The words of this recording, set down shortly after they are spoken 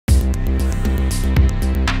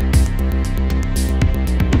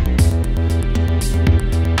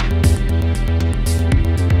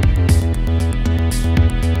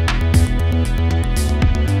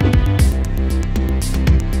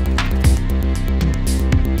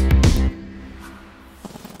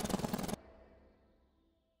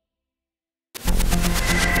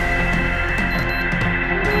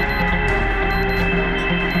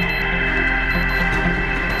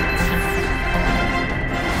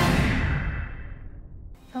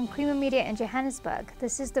From Creamer Media in Johannesburg,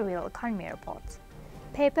 this is the Real Economy Report.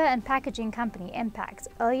 Paper and packaging company Mpact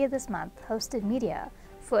earlier this month hosted media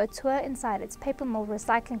for a tour inside its paper mill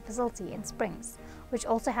recycling facility in Springs, which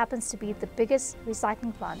also happens to be the biggest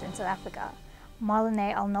recycling plant in South Africa.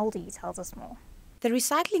 Marlene Arnoldi tells us more. The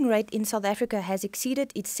recycling rate in South Africa has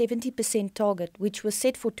exceeded its 70% target, which was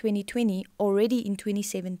set for 2020 already in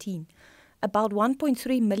 2017. About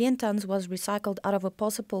 1.3 million tonnes was recycled out of a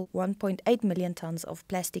possible 1.8 million tonnes of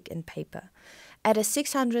plastic and paper. At a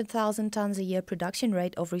 600,000 tonnes a year production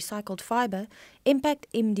rate of recycled fibre, Mpact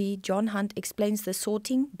MD John Hunt explains the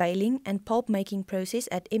sorting, baling and pulp making process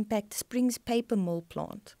at Mpact Springs paper mill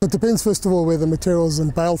plant. It depends first of all where the material is in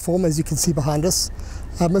bale form, as you can see behind us.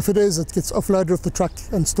 If it is, it gets offloaded off the truck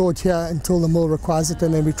and stored here until the mill requires it,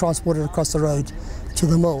 and then we transport it across the road to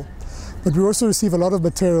the mill. But we also receive a lot of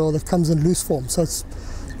material that comes in loose form, so it's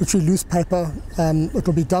literally loose paper. It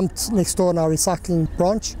will be dumped next door in our recycling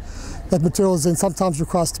branch. That material is then sometimes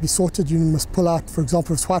requires to be sorted. You must pull out, for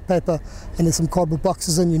example, if it's white paper and there's some cardboard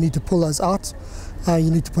boxes in, you need to pull those out.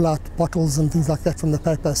 You need to pull out bottles and things like that from the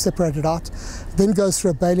paper, separate it out. Then goes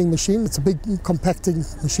through a baling machine. It's a big compacting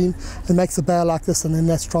machine. It makes a bale like this, and then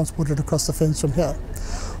that's transported across the fence from here.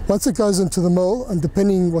 Once it goes into the mill, and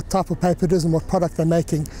depending what type of paper it is and what product they're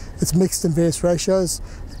making, it's mixed in various ratios.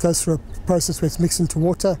 It goes through a process where it's mixed into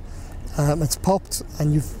water. It's pulped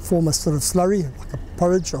and you form a sort of slurry, like a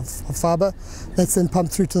porridge of fibre. That's then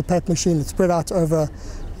pumped through to the paper machine. It's spread out over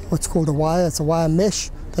what's called a wire. It's a wire mesh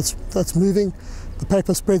that's moving. The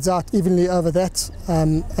paper spreads out evenly over that,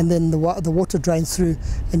 and then the water drains through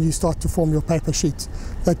and you start to form your paper sheet.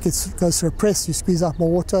 That goes through a press, you squeeze out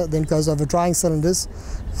more water, then goes over drying cylinders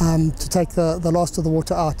to take the last of the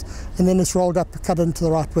water out. And then it's rolled up, cut into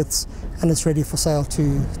the right widths, and it's ready for sale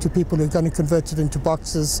to people who are going to convert it into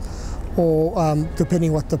boxes or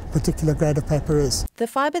depending what the particular grade of paper is. The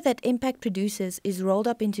fibre that Mpact produces is rolled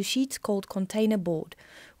up into sheets called container board,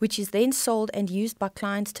 which is then sold and used by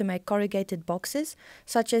clients to make corrugated boxes,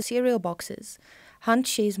 such as cereal boxes. Hunt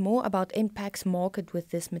shares more about Impact's market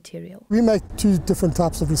with this material. We make two different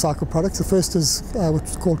types of recycled products. The first is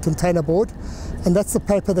what's called container board, and that's the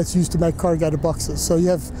paper that's used to make corrugated boxes. So you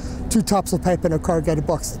have two types of paper in a corrugated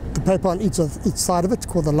box. The paper on each side of it,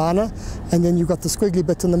 called the liner, and then you've got the squiggly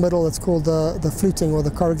bit in the middle that's called the fluting or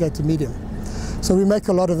the corrugated medium. So we make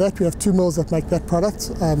a lot of that. We have two mills that make that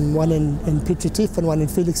product, one in Mpact and one in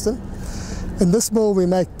Felixton. In this mill we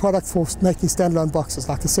make product for making standalone boxes,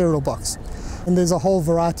 like a cereal box. And there's a whole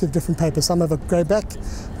variety of different papers. Some have a grey back.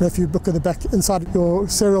 And if you look at the back inside your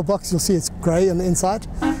cereal box, you'll see it's grey on the inside.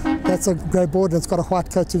 That's a grey board, and it's got a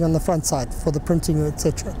white coating on the front side for the printing,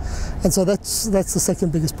 etc. And so that's the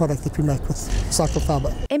second biggest product that we make with recycled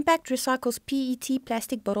fibre. Mpact recycles PET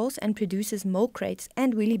plastic bottles and produces milk crates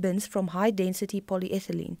and wheelie bins from high-density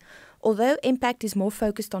polyethylene. Although Mpact is more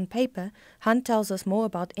focused on paper, Hunt tells us more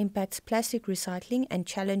about Impact's plastic recycling and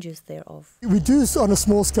challenges thereof. We do on a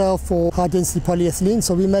small scale for high-density polyethylene,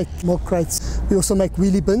 so we make milk crates. We also make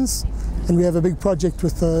wheelie bins, and we have a big project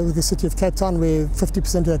with the City of Cape Town where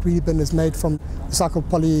 50% of that wheelie bin is made from recycled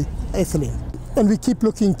polyethylene. And we keep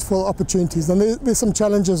looking for opportunities, and there's some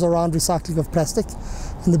challenges around recycling of plastic,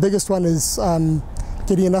 and the biggest one is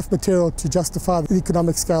getting enough material to justify the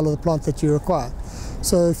economic scale of the plant that you require.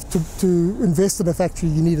 So to invest in a factory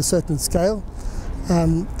you need a certain scale.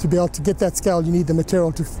 To be able to get that scale you need the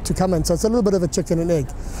material to come in. So it's a little bit of a chicken and egg.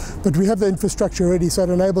 But we have the infrastructure ready, so it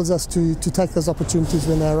enables us to take those opportunities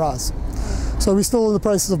when they arise. So we're still in the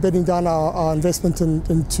process of bedding down our investment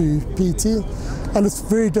into PET, and it's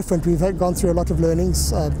very different. We've gone through a lot of learnings.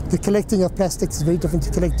 The collecting of plastics is very different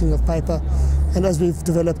to collecting of paper, and as we've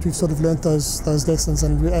developed we've sort of learnt those lessons,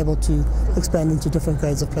 and we're able to expand into different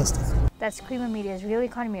grades of plastic. That's Creamer Media's Real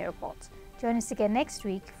Economy Report. Join us again next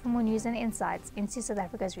week for more news and insights into South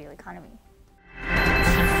Africa's real economy.